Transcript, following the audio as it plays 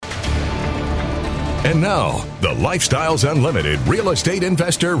And now, the Lifestyles Unlimited Real Estate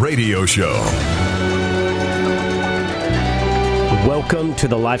Investor Radio Show. Welcome to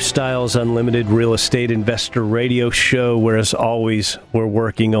the Lifestyles Unlimited Real Estate Investor Radio Show, where, as always, we're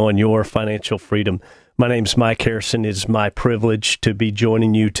working on your financial freedom. My name's Mike Harrison. It is my privilege to be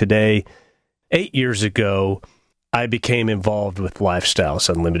joining you today. 8 years ago, I became involved with Lifestyles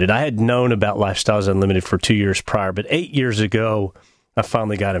Unlimited. I had known about Lifestyles Unlimited for 2 years prior, but 8 years ago, I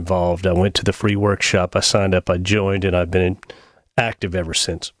finally got involved. I went to the free workshop. I signed up, I joined, and I've been active ever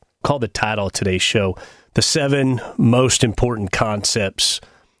since. Call the title of today's show, The 7 Most Important Concepts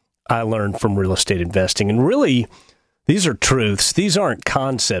I Learned from Real Estate Investing. And really, these are truths. These aren't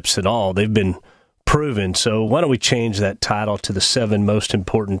concepts at all. They've been proven. So why don't we change that title to The 7 Most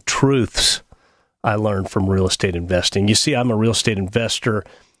Important Truths I Learned from Real Estate Investing. You see, I'm a real estate investor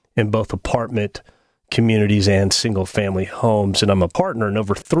in both apartment communities and single-family homes, and I'm a partner in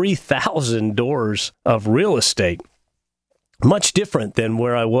over 3,000 doors of real estate. Much different than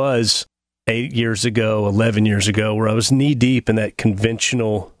where I was 8 years ago, 11 years ago, where I was knee-deep in that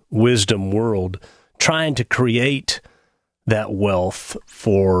conventional wisdom world, trying to create that wealth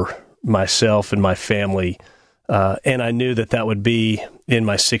for myself and my family, and I knew that would be in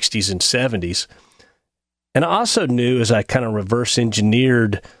my 60s and 70s. And I also knew, as I kind of reverse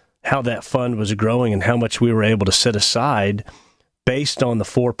engineered how that fund was growing and how much we were able to set aside based on the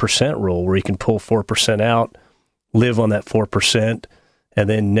 4% rule, where you can pull 4% out, live on that 4%, and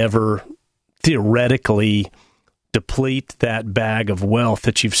then never theoretically deplete that bag of wealth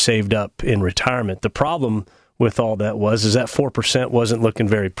that you've saved up in retirement. The problem with all that is that 4% wasn't looking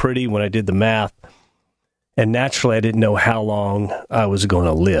very pretty when I did the math. And naturally, I didn't know how long I was going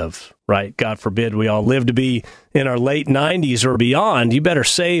to live, right? God forbid we all live to be in our late 90s or beyond. You better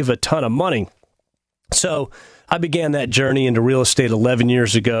save a ton of money. So I began that journey into real estate 11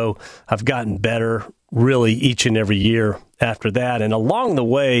 years ago. I've gotten better really each and every year after that. And along the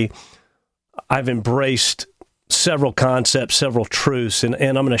way, I've embraced several concepts, several truths, and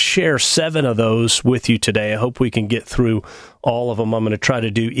I'm going to share 7 of those with you today. I hope we can get through all of them. I'm going to try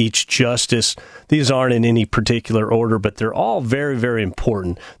to do each justice. These aren't in any particular order, but they're all very, very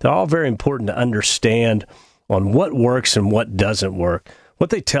important. They're all very important to understand on what works and what doesn't work. What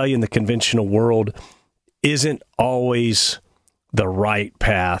they tell you in the conventional world isn't always the right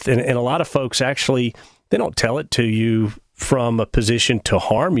path. And a lot of folks actually, they don't tell it to you from a position to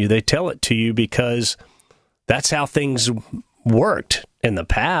harm you. They tell it to you because that's how things worked in the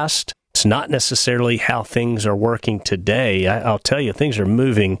past. It's not necessarily how things are working today. I'll tell you, things are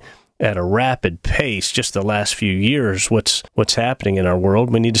moving at a rapid pace. Just the last few years, what's happening in our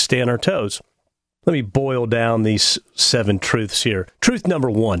world, we need to stay on our toes. Let me boil down these 7 truths here. Truth number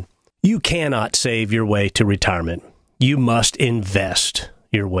 1, you cannot save your way to retirement. You must invest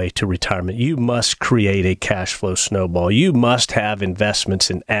your way to retirement. You must create a cash flow snowball. You must have investments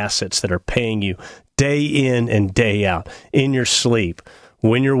in assets that are paying you day in and day out, in your sleep,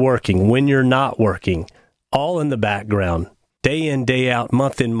 when you're working, when you're not working, all in the background, day in, day out,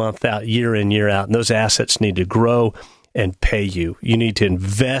 month in, month out, year in, year out. And those assets need to grow and pay you. You need to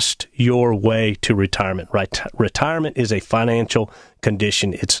invest your way to retirement. Retirement is a financial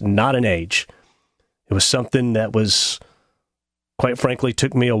condition. It's not an age. It was something that was, quite frankly,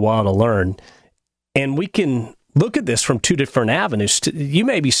 took me a while to learn. And we can look at this from 2 different avenues. You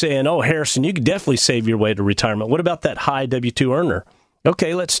may be saying, oh, Harrison, you could definitely save your way to retirement. What about that high W-2 earner?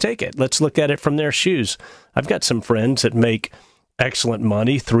 Okay, let's take it. Let's look at it from their shoes. I've got some friends that make excellent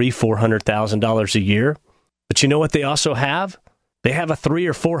money, $300,000-$400,000 a year. But you know what they also have? They have a $300,000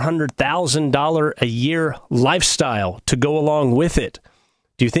 or $400,000 a year lifestyle to go along with it.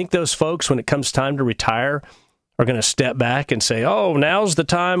 Do you think those folks, when it comes time to retire, are going to step back and say, oh, now's the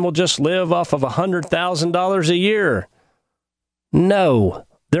time, we'll just live off of $100,000 a year? No,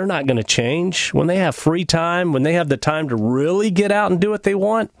 they're not going to change. When they have free time, when they have the time to really get out and do what they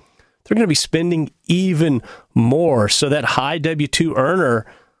want, they're going to be spending even more. So that high W-2 earner,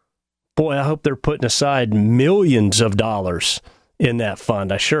 boy, I hope they're putting aside millions of dollars in that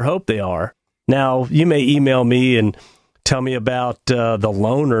fund. I sure hope they are. Now, you may email me and tell me about the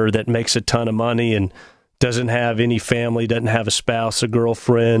loner that makes a ton of money and doesn't have any family, doesn't have a spouse, a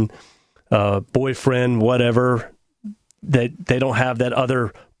girlfriend, boyfriend, whatever. They don't have that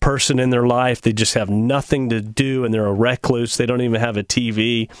other person in their life. They just have nothing to do, and they're a recluse. They don't even have a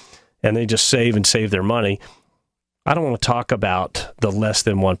TV, and they just save their money. I don't want to talk about the less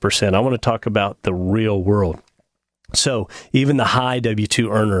than 1%. I want to talk about the real world. So even the high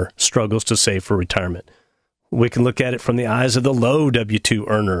W-2 earner struggles to save for retirement. We can look at it from the eyes of the low W-2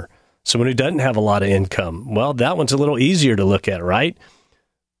 earner, someone who doesn't have a lot of income. Well, that one's a little easier to look at, right?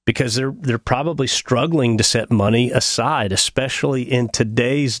 because they're probably struggling to set money aside, especially in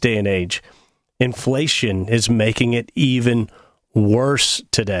today's day and age. Inflation is making it even worse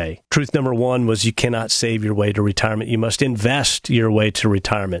today. Truth number one was you cannot save your way to retirement. You must invest your way to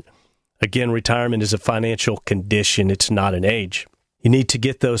retirement. Again, retirement is a financial condition. It's not an age. You need to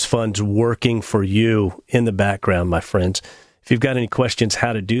get those funds working for you in the background, my friends. If you've got any questions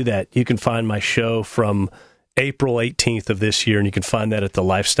how to do that, you can find my show from April 18th of this year, and you can find that at the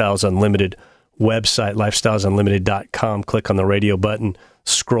Lifestyles Unlimited website, lifestylesunlimited.com. Click on the radio button,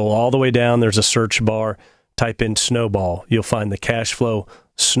 scroll all the way down. There's a search bar. Type in Snowball. You'll find the Cash Flow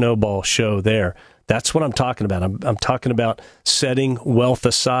Snowball show there. That's what I'm talking about. I'm talking about setting wealth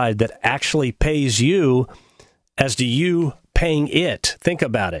aside that actually pays you as to you paying it. Think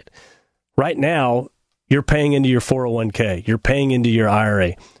about it. Right now, you're paying into your 401k. You're paying into your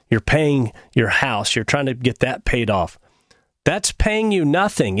IRA. You're paying your house. You're trying to get that paid off. That's paying you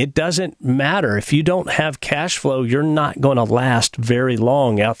nothing. It doesn't matter. If you don't have cash flow, you're not going to last very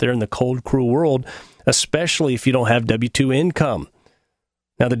long out there in the cold, cruel world, especially if you don't have W-2 income.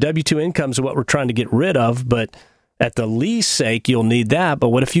 Now, the W-2 income is what we're trying to get rid of, but at the least sake, you'll need that. But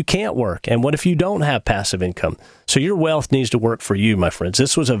what if you can't work? And what if you don't have passive income? So your wealth needs to work for you, my friends.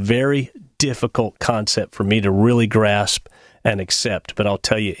 This was a very difficult concept for me to really grasp and accept, but I'll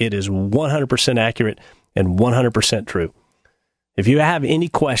tell you, it is 100% accurate and 100% true. If you have any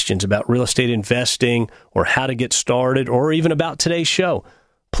questions about real estate investing or how to get started or even about today's show,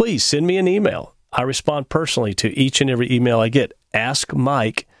 please send me an email. I respond personally to each and every email I get. Ask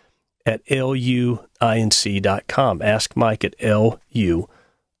Mike at luinc.com. Ask Mike at luinc.com.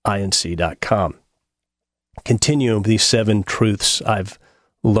 Continuing these 7 truths I've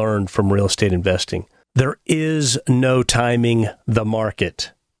learned from real estate investing. There is no timing the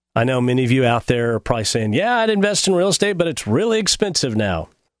market. I know many of you out there are probably saying, yeah, I'd invest in real estate, but it's really expensive now.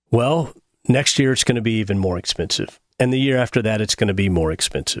 Well, next year it's going to be even more expensive. And the year after that, it's going to be more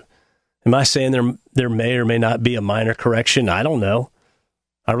expensive. Am I saying there may or may not be a minor correction? I don't know.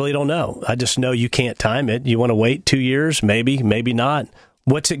 I really don't know. I just know you can't time it. You want to wait 2 years? Maybe, maybe not.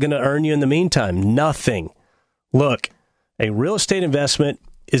 What's it going to earn you in the meantime? Nothing. Look, a real estate investment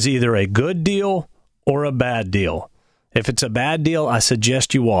is either a good deal or a bad deal. If it's a bad deal, I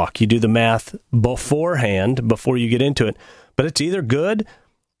suggest you walk. You do the math beforehand, before you get into it. But it's either good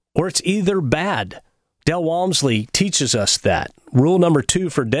or it's either bad. Del Walmsley teaches us that. Rule number 2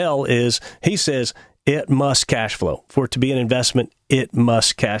 for Del is, he says, it must cash flow. For it to be an investment, it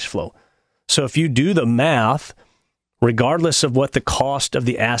must cash flow. So if you do the math, regardless of what the cost of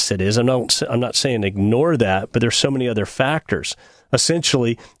the asset is, I'm not saying ignore that, but there's so many other factors.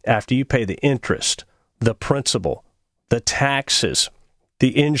 Essentially, after you pay the interest, the principal, the taxes,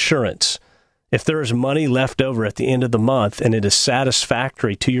 the insurance, if there is money left over at the end of the month and it is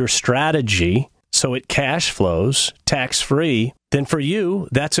satisfactory to your strategy, so it cash flows tax-free, then for you,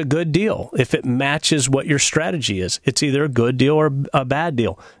 that's a good deal. If it matches what your strategy is, it's either a good deal or a bad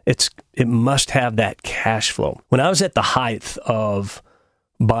deal. It must have that cash flow. When I was at the height of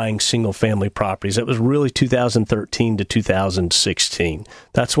buying single-family properties, it was really 2013 to 2016.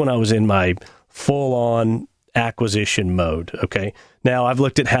 That's when I was in my full-on acquisition mode, okay? Now, I've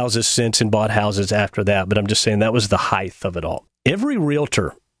looked at houses since and bought houses after that, but I'm just saying that was the height of it all. Every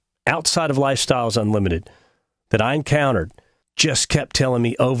realtor outside of Lifestyles Unlimited that I encountered just kept telling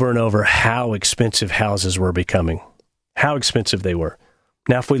me over and over how expensive houses were becoming, how expensive they were.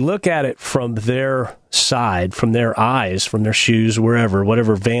 Now, if we look at it from their side, from their eyes, from their shoes, wherever,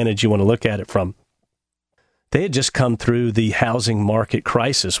 whatever vantage you want to look at it from, they had just come through the housing market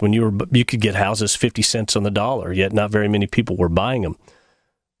crisis when you could get houses 50 cents on the dollar, yet not very many people were buying them.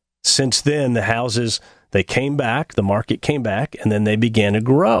 Since then, the houses, they came back, the market came back, and then they began to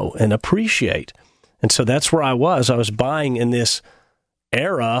grow and appreciate. And so that's where I was. I was buying in this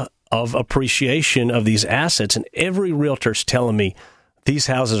era of appreciation of these assets, and every realtor's telling me these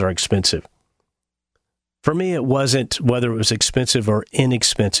houses are expensive. For me, it wasn't whether it was expensive or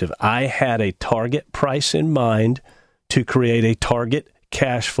inexpensive. I had a target price in mind to create a target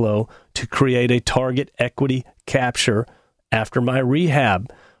cash flow, to create a target equity capture after my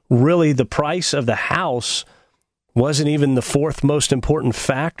rehab. Really, the price of the house wasn't even the 4th most important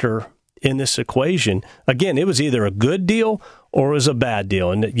factor in this equation. Again, it was either a good deal or it was a bad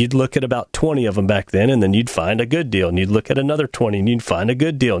deal. And you'd look at about 20 of them back then, and then you'd find a good deal. And you'd look at another 20, and you'd find a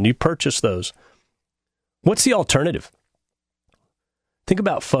good deal, and you purchase those. What's the alternative? Think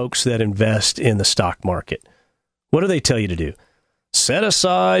about folks that invest in the stock market. What do they tell you to do? Set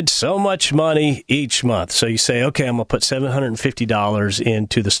aside so much money each month. So you say, okay, I'm going to put $750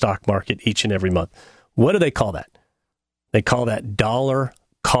 into the stock market each and every month. What do they call that? They call that dollar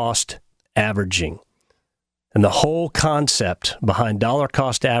cost averaging. And the whole concept behind dollar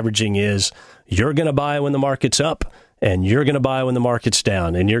cost averaging is you're going to buy when the market's up and you're going to buy when the market's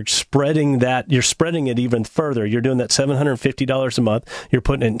down. And you're spreading it even further. You're doing that $750 a month. You're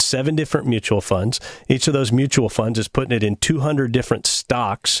putting it in 7 different mutual funds. Each of those mutual funds is putting it in 200 different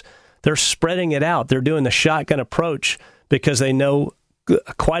stocks. They're spreading it out. They're doing the shotgun approach because they know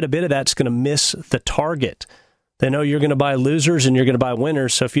quite a bit of that's going to miss the target. They know you're going to buy losers and you're going to buy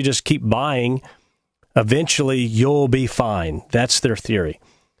winners. So if you just keep buying, eventually you'll be fine. That's their theory.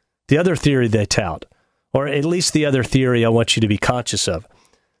 The other theory they tout, or at least the other theory I want you to be conscious of,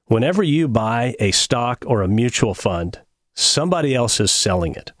 whenever you buy a stock or a mutual fund, somebody else is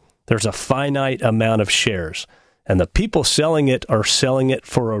selling it. There's a finite amount of shares, and the people selling it are selling it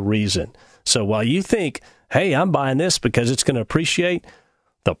for a reason. So while you think, hey, I'm buying this because it's going to appreciate,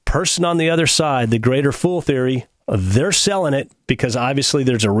 the person on the other side, the greater fool theory, they're selling it because obviously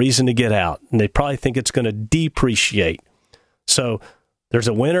there's a reason to get out, and they probably think it's going to depreciate. So there's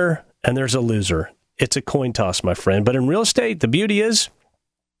a winner and there's a loser. It's a coin toss, my friend. But in real estate, the beauty is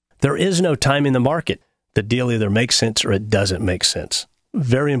there is no time in the market. The deal either makes sense or it doesn't make sense.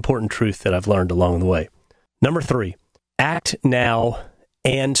 Very important truth that I've learned along the way. Number 3, act now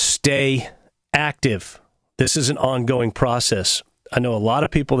and stay active. This is an ongoing process. I know a lot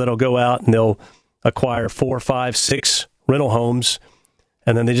of people that'll go out and they'll acquire 4, 5, 6 rental homes,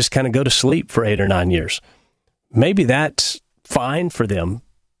 and then they just kind of go to sleep for 8 or 9 years. Maybe that's fine for them.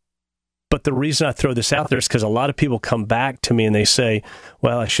 But the reason I throw this out there is because a lot of people come back to me and they say,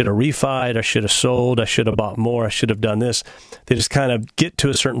 well, I should have refied, I should have sold, I should have bought more, I should have done this. They just kind of get to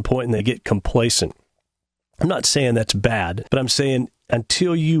a certain point and they get complacent. I'm not saying that's bad, but I'm saying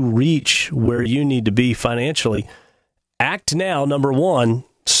until you reach where you need to be financially, act now, number 1,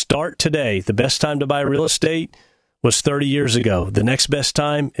 start today. The best time to buy real estate was 30 years ago. The next best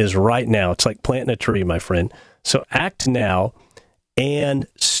time is right now. It's like planting a tree, my friend. So act now and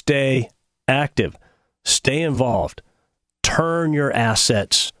stay active. Stay involved. Turn your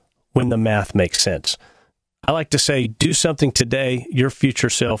assets when the math makes sense. I like to say, do something today your future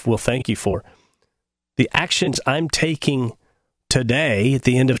self will thank you for. The actions I'm taking today at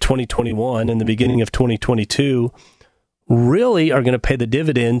the end of 2021 and the beginning of 2022 really are going to pay the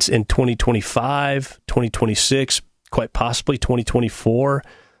dividends in 2025, 2026, quite possibly 2024.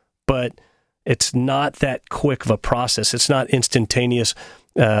 But it's not that quick of a process. It's not instantaneous.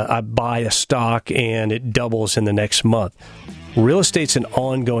 I buy a stock and it doubles in the next month. Real estate's an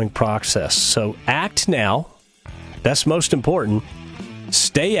ongoing process. So act now. That's most important.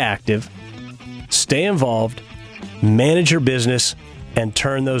 Stay active. Stay involved. Manage your business and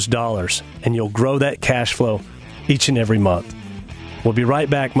turn those dollars. And you'll grow that cash flow each and every month. We'll be right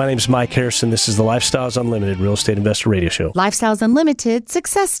back. My name is Mike Harrison. This is the Lifestyles Unlimited Real Estate Investor Radio Show. Lifestyles Unlimited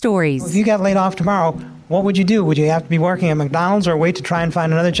Success Stories. If you got laid off tomorrow, what would you do? Would you have to be working at McDonald's or wait to try and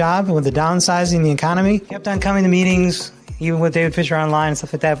find another job with the downsizing the economy? Kept on coming to meetings, even with David Fisher online and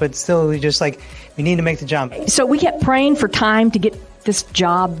stuff like that, but still we just we need to make the jump. So we kept praying for time to get this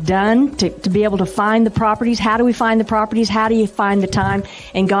job done, to be able to find the properties. How do we find the properties? How do you find the time?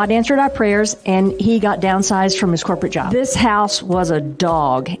 And God answered our prayers, and he got downsized from his corporate job. This house was a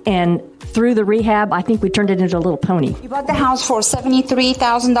dog, and through the rehab, I think we turned it into a little pony. You bought the house for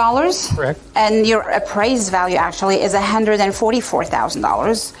 $73,000? Correct. And your appraised value actually is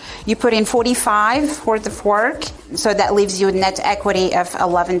 $144,000. You put in $45,000 worth of work, so that leaves you a net equity of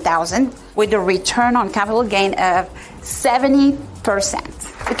 $11,000 with a return on capital gain of 70%.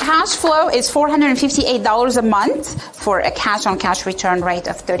 The cash flow is $458 a month for a cash-on-cash return rate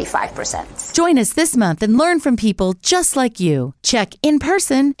of 35%. Join us this month and learn from people just like you. Check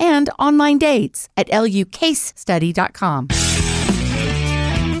in-person and online dates at lucasestudy.com.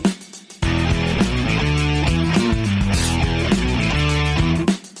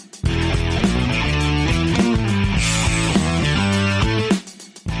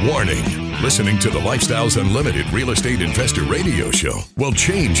 Warning. Listening to the Lifestyles Unlimited Real Estate Investor Radio Show will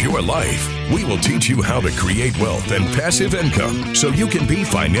change your life. We will teach you how to create wealth and passive income so you can be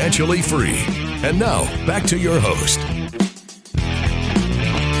financially free. And now, back to your host.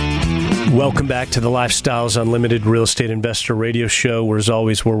 Welcome back to the Lifestyles Unlimited Real Estate Investor Radio Show, where, as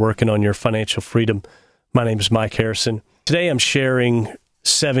always, we're working on your financial freedom. My name is Mike Harrison. Today, I'm sharing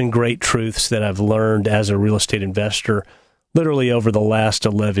 7 great truths that I've learned as a real estate investor literally over the last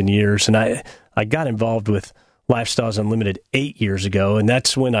 11 years. And I got involved with Lifestyles Unlimited 8 years ago, and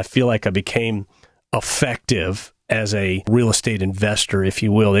that's when I feel like I became effective as a real estate investor, if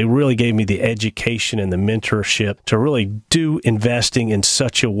you will. They really gave me the education and the mentorship to really do investing in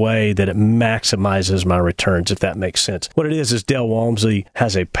such a way that it maximizes my returns, if that makes sense. What it is Dale Walmsley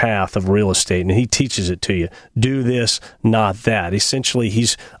has a path of real estate, and he teaches it to you. Do this, not that. Essentially,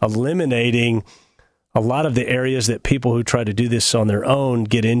 he's eliminating a lot of the areas that people who try to do this on their own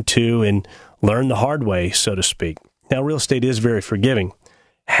get into and learn the hard way, so to speak. Now, real estate is very forgiving.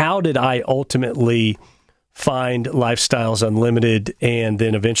 How did I ultimately find Lifestyles Unlimited and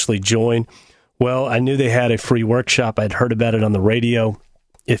then eventually join? Well, I knew they had a free workshop. I'd heard about it on the radio.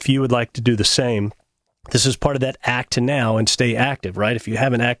 If you would like to do the same, this is part of that Act Now and Stay Active, right? If you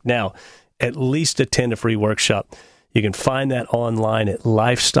haven't Act Now, at least attend a free workshop. You can find that online at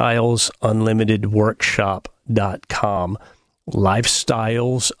lifestylesunlimitedworkshop.com.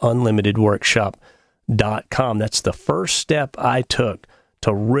 lifestylesunlimitedworkshop.com. That's the first step I took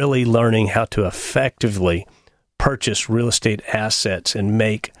to really learning how to effectively purchase real estate assets and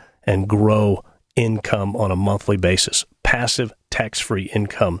make and grow income on a monthly basis. Passive, tax-free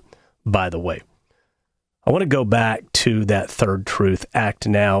income, by the way. I want to go back to that third truth, act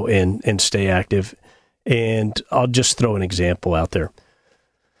now and stay active. And I'll just throw an example out there.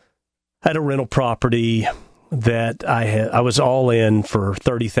 I had a rental property that I was all in for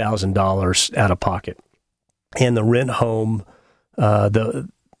 $30,000 out of pocket. And the rent home, the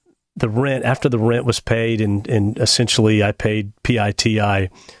rent, after the rent was paid and essentially I paid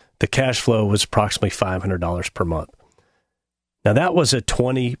PITI, the cash flow was approximately $500 per month. Now that was a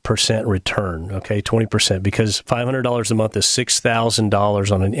 20% return, okay, 20%, because $500 a month is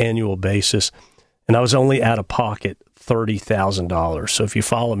 $6,000 on an annual basis. And I was only out of pocket $30,000. So if you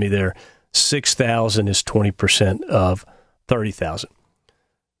follow me there, $6,000 is 20% of $30,000.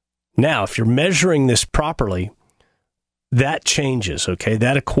 Now, if you're measuring this properly, that changes, okay?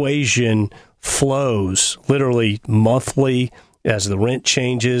 That equation flows literally monthly as the rent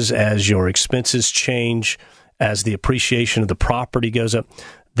changes, as your expenses change, as the appreciation of the property goes up.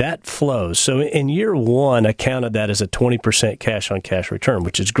 That flows. So in year one, I counted that as a 20% cash-on-cash return,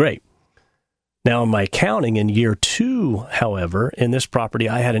 which is great. Now, in my accounting, in year two, however, in this property,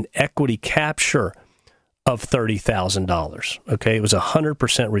 I had an equity capture of $30,000. Okay, it was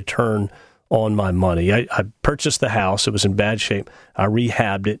 100% return on my money. I purchased the house. It was in bad shape. I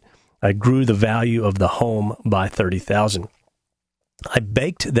rehabbed it. I grew the value of the home by $30,000. I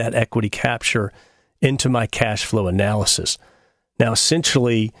baked that equity capture into my cash flow analysis. Now,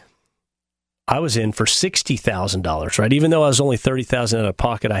 essentially, I was in for $60,000, right? Even though I was only $30,000 out of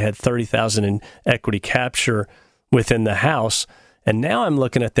pocket, I had $30,000 in equity capture within the house. And now I'm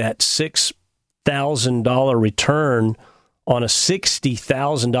looking at that $6,000 return on a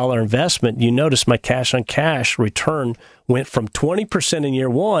 $60,000 investment. You notice my cash on cash return went from 20% in year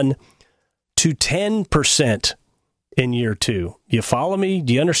one to 10% in year two. You follow me?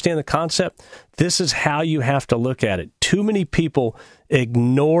 Do you understand the concept? This is how you have to look at it. Too many people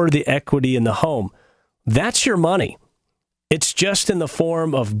ignore the equity in the home. That's your money. It's just in the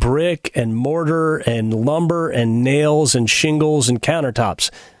form of brick and mortar and lumber and nails and shingles and countertops.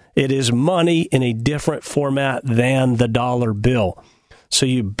 It is money in a different format than the dollar bill. So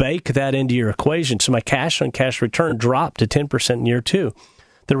you bake that into your equation. So my cash on cash return dropped to 10% in year two.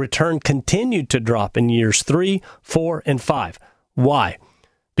 The return continued to drop in years 3, 4, and 5. Why?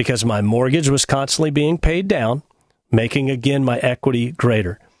 Because my mortgage was constantly being paid down, making, again, my equity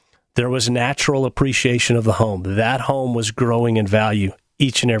greater. There was natural appreciation of the home. That home was growing in value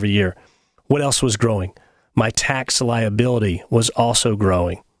each and every year. What else was growing? My tax liability was also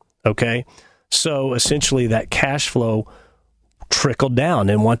growing, okay? So essentially that cash flow trickled down.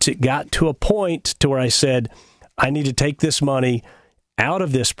 And once it got to a point to where I said, I need to take this money out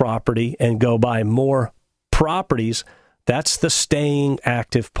of this property and go buy more properties, that's the staying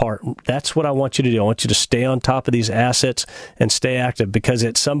active part. That's what I want you to do. I want you to stay on top of these assets and stay active, because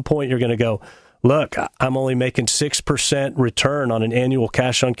at some point you're going to go, look, I'm only making 6% return on an annual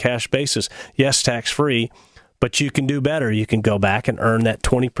cash-on-cash basis. Yes, tax-free, but you can do better. You can go back and earn that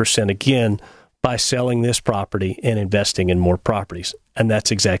 20% again by selling this property and investing in more properties. And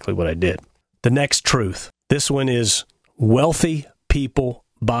that's exactly what I did. The next truth, this one is wealthy people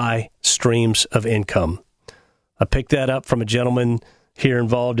buy streams of income. I picked that up from a gentleman here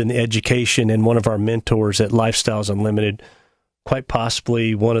involved in the education and one of our mentors at Lifestyles Unlimited, quite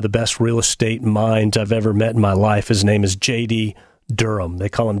possibly one of the best real estate minds I've ever met in my life. His name is J.D. Durham. They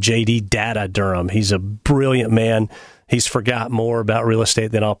call him J.D. Data Durham. He's a brilliant man. He's forgot more about real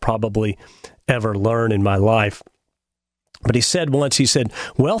estate than I'll probably ever learn in my life. But he said once,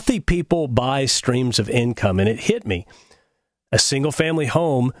 wealthy people buy streams of income. And it hit me. A single-family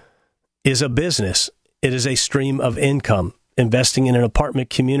home is a business. It is a stream of income. Investing in an apartment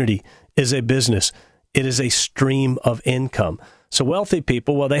community is a business. It is a stream of income. So wealthy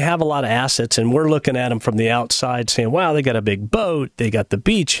people, well, they have a lot of assets, and we're looking at them from the outside saying, wow, they got a big boat, they got the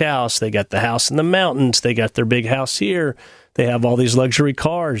beach house, they got the house in the mountains, they got their big house here, they have all these luxury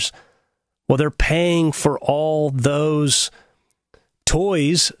cars. Well, they're paying for all those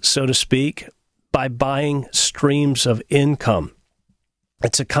toys, so to speak, by buying streams of income.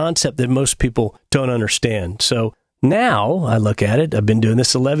 It's a concept that most people don't understand. So now I look at it, I've been doing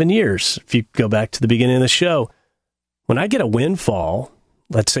this 11 years. If you go back to the beginning of the show, when I get a windfall,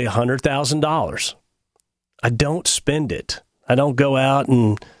 let's say $100,000, I don't spend it. I don't go out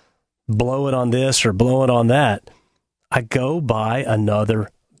and blow it on this or blow it on that. I go buy another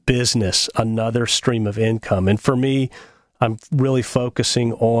business, another stream of income. And for me, I'm really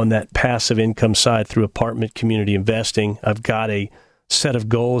focusing on that passive income side through apartment community investing. I've got a set of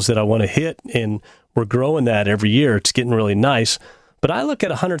goals that I want to hit, and we're growing that every year. It's getting really nice. But I look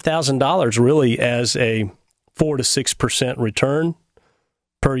at $100,000 really as a 4 to 6% return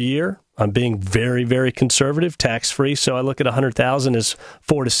per year. I'm being very, very conservative, tax-free. So I look at $100,000 as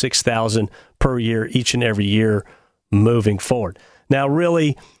 $4,000 to $6,000 per year, each and every year moving forward. Now,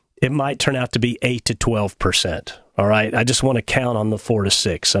 really, it might turn out to be 8 to 12%. All right. I just want to count on the 4 to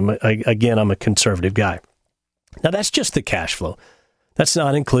 6. I'm a conservative guy. Now, that's just the cash flow. That's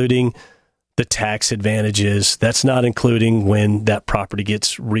not including the tax advantages. That's not including when that property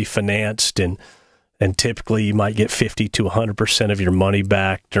gets refinanced, and typically you might get 50 to 100% of your money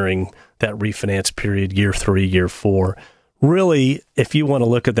back during that refinance period, year 3, year 4. Really, if you want to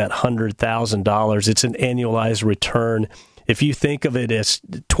look at that $100,000, it's an annualized return. If you think of it as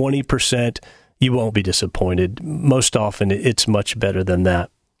 20%, you won't be disappointed. Most often, it's much better than that.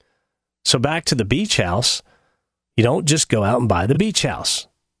 So back to the beach house, you don't just go out and buy the beach house.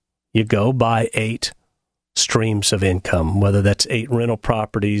 You go buy 8 streams of income, whether that's 8 rental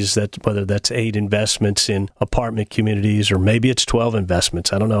properties, whether that's 8 investments in apartment communities, or maybe it's 12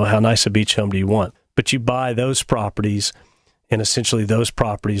 investments. I don't know, how nice a beach home do you want? But you buy those properties, and essentially those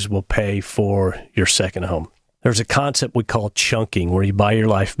properties will pay for your second home. There's a concept we call chunking, where you buy your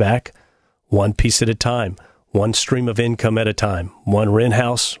life back one piece at a time, one stream of income at a time. One rent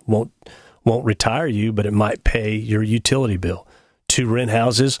house won't retire you, but it might pay your utility bill. 2 rent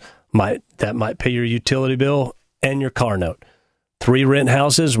houses might pay your utility bill and your car note. 3 rent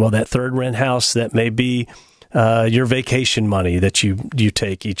houses, well, that 3rd rent house, that may be your vacation money that you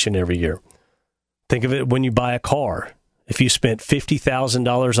take each and every year. Think of it when you buy a car. If you spent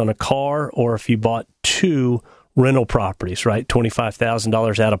 $50,000 on a car, or if you bought 2 rental properties, right,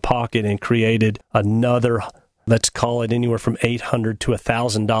 $25,000 out of pocket, and created another, let's call it anywhere from $800 to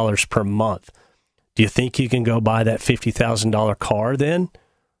 $1,000 per month. Do you think you can go buy that $50,000 car then?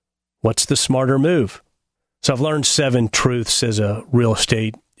 What's the smarter move? So I've learned 7 truths as a real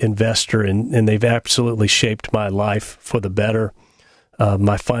estate investor, and they've absolutely shaped my life for the better.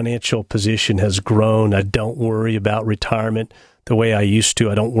 My financial position has grown. I don't worry about retirement the way I used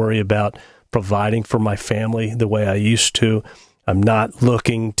to. I don't worry about providing for my family the way I used to. I'm not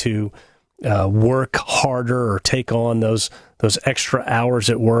looking to work harder or take on those extra hours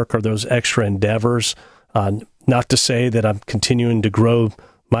at work or those extra endeavors. Not to say that I'm continuing to grow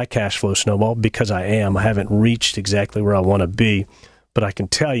my cash flow snowball, because I am. I haven't reached exactly where I want to be, but I can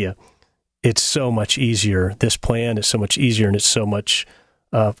tell you it's so much easier. This plan is so much easier, and it's so much,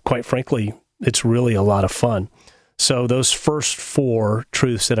 quite frankly, it's really a lot of fun. So those first 4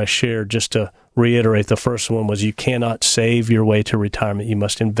 truths that I shared, just to reiterate, the first one was you cannot save your way to retirement. You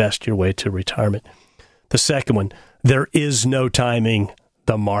must invest your way to retirement. The second one, there is no timing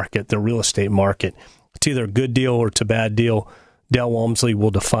the market, the real estate market. It's either a good deal or it's a bad deal. Del Walmsley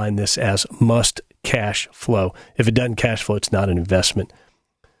will define this as must cash flow. If it doesn't cash flow, it's not an investment.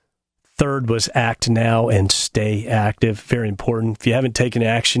 Third was act now and stay active. Very important. If you haven't taken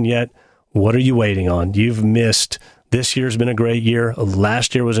action yet, what are you waiting on? You've missed. This year's been a great year.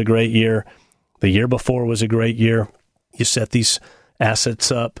 Last year was a great year. The year before was a great year. You set these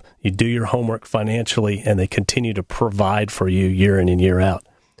assets up, you do your homework financially, and they continue to provide for you year in and year out.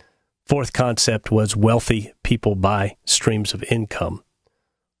 Fourth concept was wealthy people buy streams of income.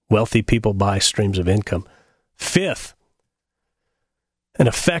 Wealthy people buy streams of income. Fifth, an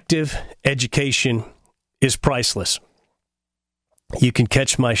effective education is priceless. You can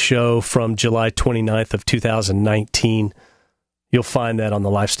catch my show from July 29th of 2019. You'll find that on the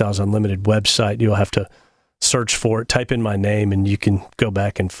Lifestyles Unlimited website. You'll have to search for it, type in my name, and you can go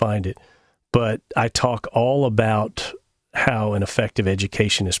back and find it. But I talk all about how an effective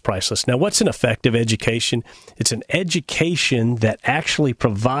education is priceless. Now, what's an effective education? It's an education that actually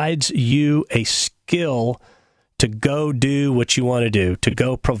provides you a skill to go do what you want to do, to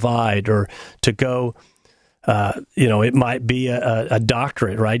go provide, or to go, it might be a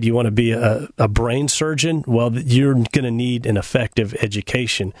doctorate, right? You want to be a brain surgeon? Well, you're going to need an effective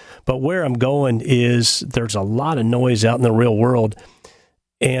education. But where I'm going is there's a lot of noise out in the real world,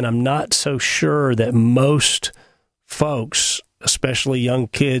 and I'm not so sure that most folks, especially young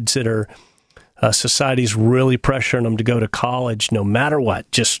kids that are society's really pressuring them to go to college no matter what,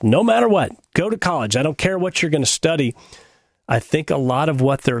 go to college. I don't care what you're going to study. I think a lot of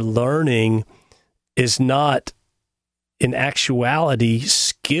what they're learning is not, in actuality,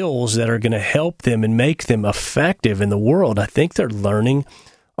 skills that are going to help them and make them effective in the world. I think they're learning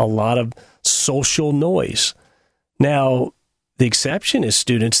a lot of social noise. Now, the exception is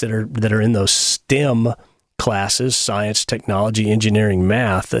students that are in those STEM classes, science, technology, engineering,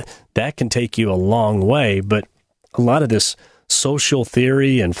 math. That can take you a long way, but a lot of this social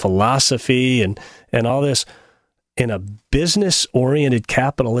theory and philosophy and all this in a business-oriented,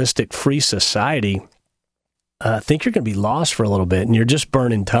 capitalistic, free society, I think you're going to be lost for a little bit, and you're just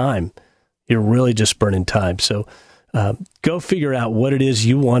burning time. You're really just burning time. So go figure out what it is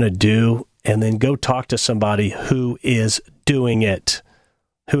you want to do, and then go talk to somebody who is doing it,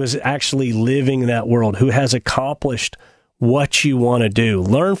 who is actually living in that world, who has accomplished what you want to do.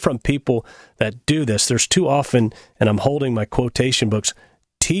 Learn from people that do this. There's too often, and I'm holding my quotation books,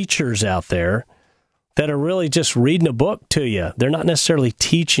 teachers out there that are really just reading a book to you. They're not necessarily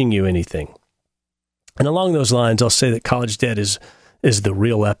teaching you anything. And along those lines, I'll say that college debt is the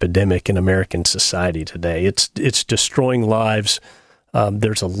real epidemic in American society today. It's destroying lives.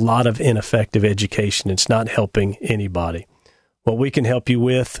 There's a lot of ineffective education. It's not helping anybody. What we can help you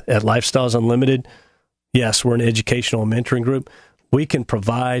with at Lifestyles Unlimited, yes, we're an educational and mentoring group. We can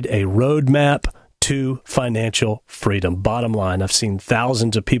provide a roadmap to financial freedom. Bottom line, I've seen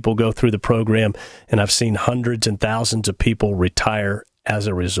thousands of people go through the program, and I've seen hundreds and thousands of people retire as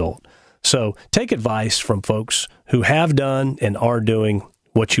a result. So take advice from folks who have done and are doing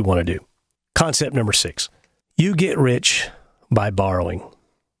what you want to do. Concept number 6, you get rich by borrowing.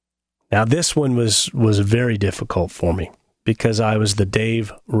 Now, this one was very difficult for me because I was the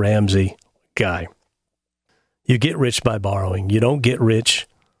Dave Ramsey guy. You get rich by borrowing. You don't get rich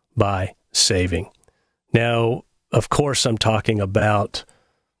by saving. Now, of course, I'm talking about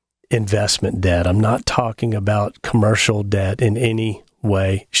investment debt. I'm not talking about commercial debt in any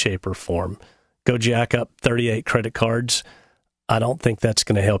way, shape, or form. Go jack up 38 credit cards. I don't think that's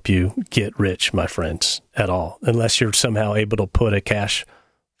going to help you get rich, my friends, at all, unless you're somehow able to put a cash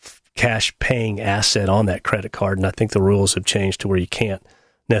paying asset on that credit card. And I think the rules have changed to where you can't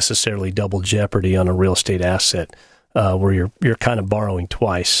necessarily double jeopardy on a real estate asset, where you're kind of borrowing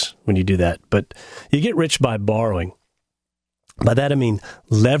twice when you do that. But you get rich by borrowing. By that I mean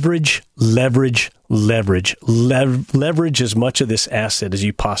leverage as much of this asset as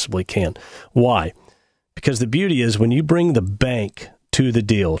you possibly can. Why? Because the beauty is when you bring the bank to the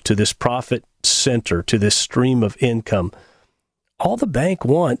deal, to this profit center, to this stream of income, all the bank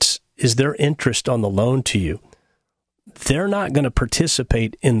wants is their interest on the loan to you. They're not going to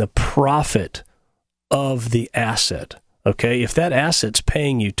participate in the profit of the asset. Okay, if that asset's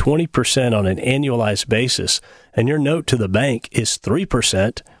paying you 20% on an annualized basis and your note to the bank is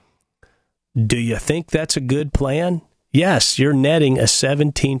 3%, do you think that's a good plan? Yes, you're netting a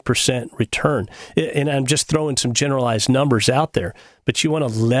 17% return. And I'm just throwing some generalized numbers out there, but you want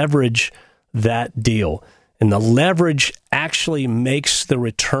to leverage that deal. And the leverage actually makes the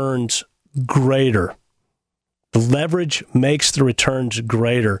returns greater. The leverage makes the returns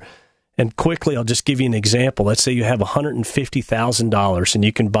greater. And quickly, I'll just give you an example. Let's say you have $150,000 and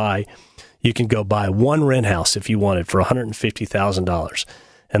you can go buy one rent house if you wanted for $150,000.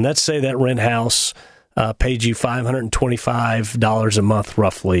 And let's say that rent house paid you $525 a month,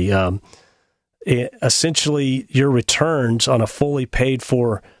 roughly. Essentially, your returns on a fully paid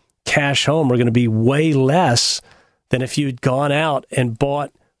for cash home are going to be way less than if you'd gone out and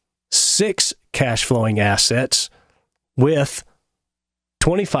bought 6 cash flowing assets with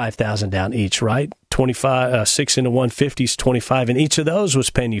 $25,000 down each, right? 6 into 150 is 25, and each of those was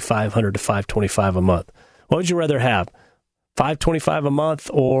paying you $500 to $525 a month. What would you rather have, $525 a month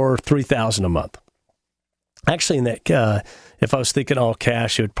or $3,000 a month? Actually, in that, if I was thinking all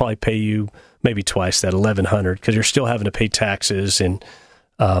cash, it would probably pay you maybe twice that, $1,100, because you're still having to pay taxes and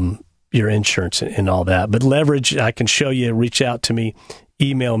your insurance and all that. But leverage, I can show you. Reach out to me,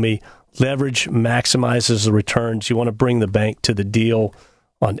 email me. Leverage maximizes the returns. You want to bring the bank to the deal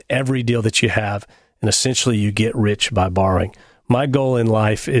on every deal that you have, and essentially you get rich by borrowing. My goal in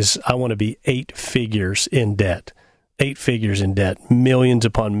life is I want to be 8 figures in debt. 8 figures in debt, millions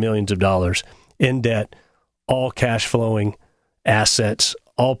upon millions of dollars in debt, all cash flowing assets,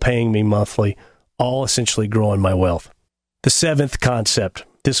 all paying me monthly, all essentially growing my wealth. The seventh concept,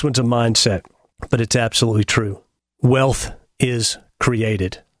 this one's a mindset, but it's absolutely true. Wealth is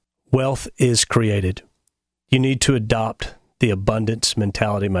created. Wealth is created. You need to adopt the abundance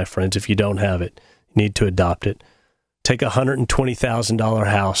mentality, my friends. If you don't have it, you need to adopt it. Take a $120,000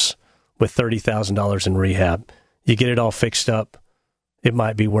 house with $30,000 in rehab. You get it all fixed up. It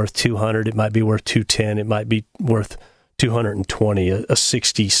might be worth $200. It might be worth $210. It might be worth $220. A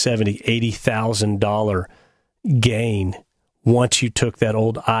 $60,000, $70,000, $80,000 gain once you took that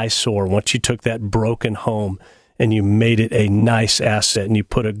old eyesore, once you took that broken home and you made it a nice asset and you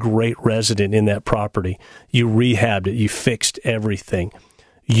put a great resident in that property. You rehabbed it. You fixed everything.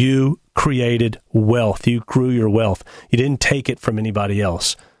 You created wealth. You grew your wealth. You didn't take it from anybody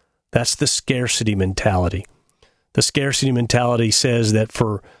else. That's the scarcity mentality. The scarcity mentality says that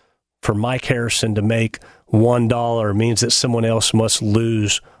for Mike Harrison to make $1 means that someone else must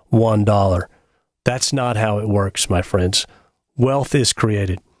lose $1. That's not how it works, my friends. Wealth is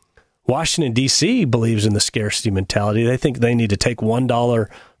created. Washington, D.C. believes in the scarcity mentality. They think they need to take $1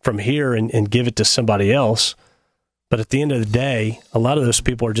 from here and give it to somebody else. But at the end of the day, a lot of those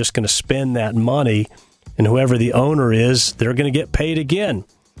people are just going to spend that money, and whoever the owner is, they're going to get paid again.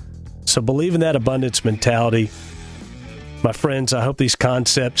 So believe in that abundance mentality. My friends, I hope these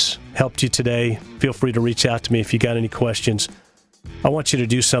concepts helped you today. Feel free to reach out to me if you got any questions. I want you to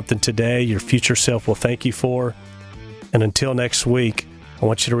do something today your future self will thank you for. And until next week, I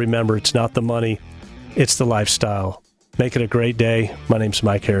want you to remember it's not the money, it's the lifestyle. Make it a great day. My name's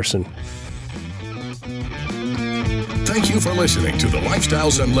Mike Harrison. Thank you for listening to the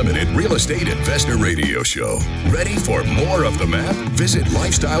Lifestyles Unlimited Real Estate Investor Radio Show. Ready for more of the map? Visit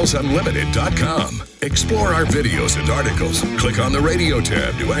lifestylesunlimited.com. Explore our videos and articles. Click on the radio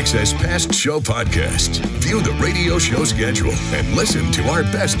tab to access past show podcasts. View the radio show schedule and listen to our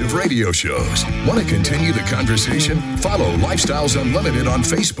best of radio shows. Want to continue the conversation? Follow Lifestyles Unlimited on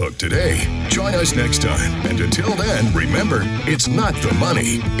Facebook today. Join us next time. And until then, remember, it's not the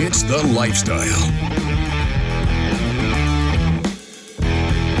money, it's the lifestyle.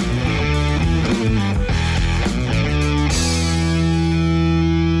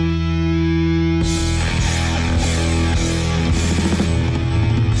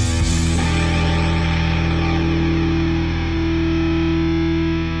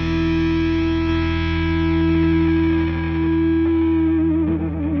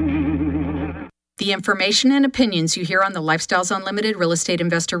 The information and opinions you hear on the Lifestyles Unlimited Real Estate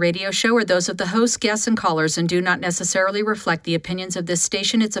Investor Radio Show are those of the hosts, guests, and callers and do not necessarily reflect the opinions of this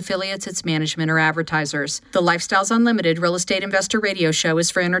station, its affiliates, its management, or advertisers. The Lifestyles Unlimited Real Estate Investor Radio Show is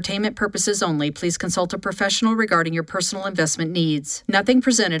for entertainment purposes only. Please consult a professional regarding your personal investment needs. Nothing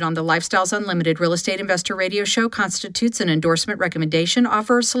presented on the Lifestyles Unlimited Real Estate Investor Radio Show constitutes an endorsement, recommendation,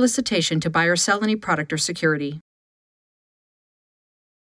 offer, or solicitation to buy or sell any product or security.